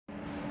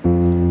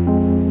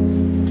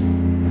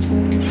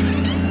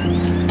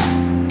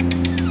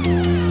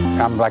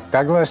I'm Black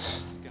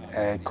Douglas,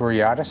 a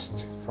courier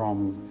artist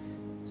from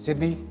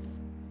Sydney.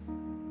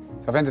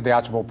 So I've entered the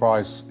Archibald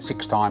Prize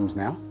 6 times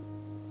now,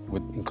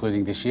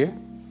 including this year,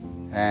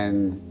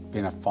 and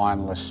been a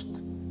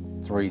finalist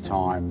 3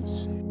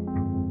 times.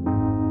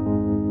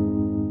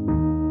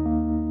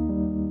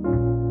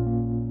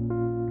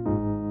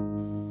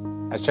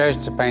 I chose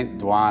to paint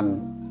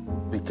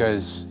Duan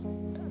because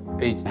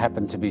he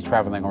happened to be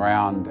travelling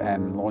around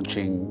and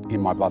launching In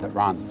My Blood It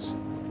Runs.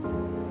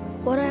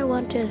 What I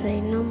want is a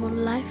normal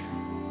life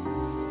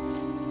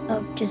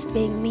of just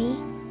being me.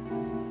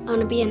 I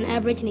want to be an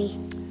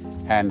Aborigine.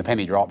 And the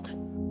penny dropped.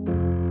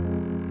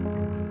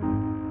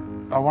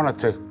 I wanted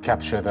to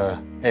capture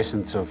the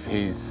essence of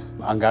his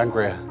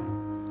Angangria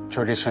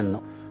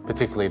tradition,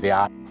 particularly the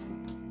art.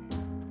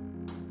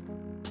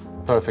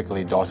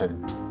 Perfectly dotted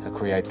to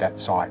create that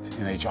sight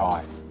in each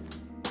eye.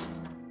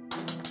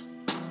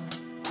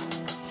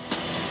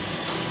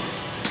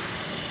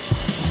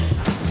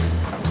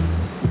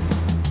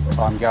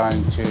 I'm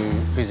going to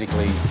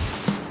physically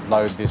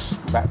load this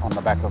back on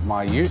the back of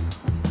my ute,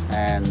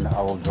 and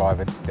I will drive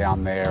it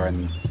down there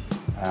and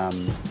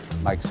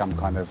make some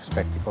kind of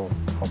spectacle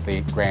of the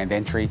grand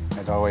entry,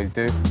 as I always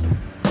do.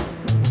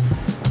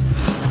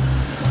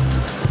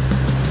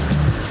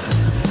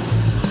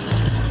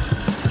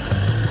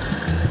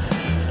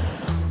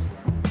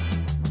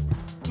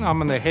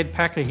 I'm the head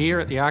packer here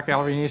at the Art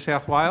Gallery, New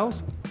South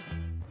Wales.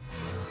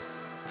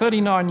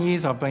 39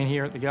 years I've been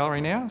here at the gallery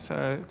now,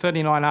 so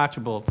 39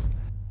 Archibalds.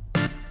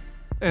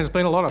 There's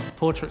been a lot of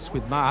portraits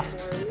with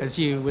masks, as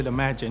you would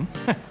imagine.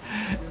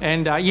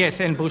 And yes,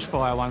 and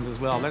bushfire ones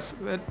as well, because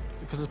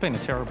it's been a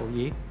terrible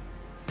year.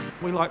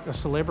 We like the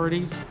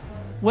celebrities,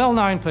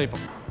 well-known people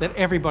that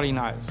everybody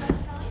knows.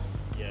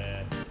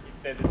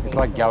 It's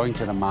like going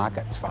to the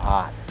markets for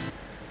art.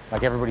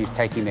 Like everybody's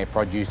taking their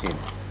produce in.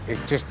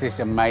 It's just this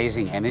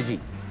amazing energy.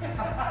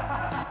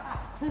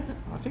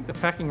 I think the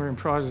packing room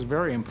prize is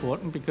very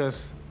important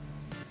because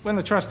when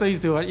the trustees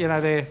do it, you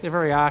know, they're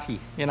very arty,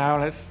 you know,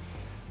 and it's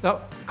the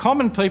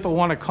common people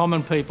want a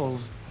common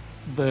people's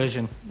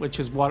version, which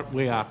is what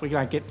we are. We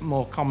don't get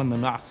more common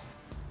than us.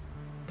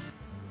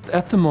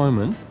 At the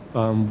moment,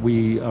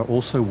 we are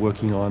also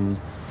working on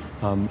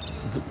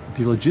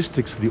the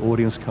logistics of the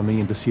audience coming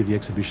in to see the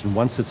exhibition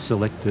once it's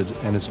selected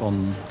and it's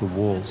on the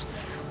walls.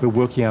 We're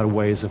working out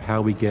ways of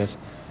how we get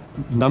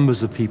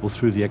numbers of people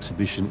through the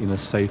exhibition in a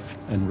safe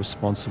and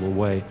responsible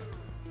way.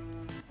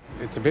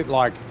 It's a bit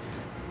like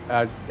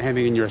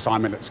handing in your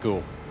assignment at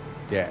school.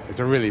 Yeah, it's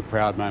a really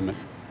proud moment.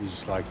 You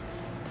just like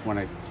want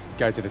to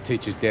go to the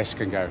teacher's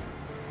desk and go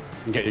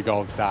and get your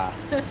gold star.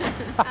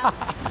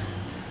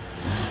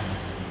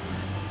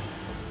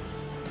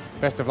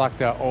 Best of luck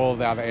to all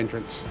the other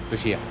entrants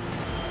this year.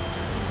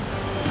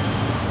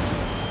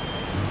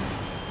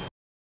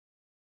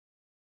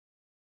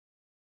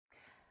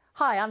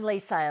 Hi, I'm Lee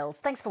Sales.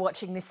 Thanks for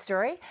watching this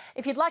story.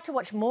 If you'd like to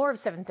watch more of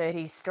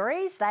 730's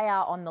stories, they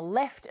are on the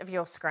left of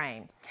your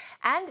screen.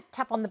 And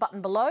tap on the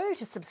button below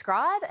to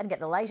subscribe and get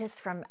the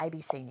latest from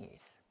ABC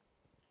News.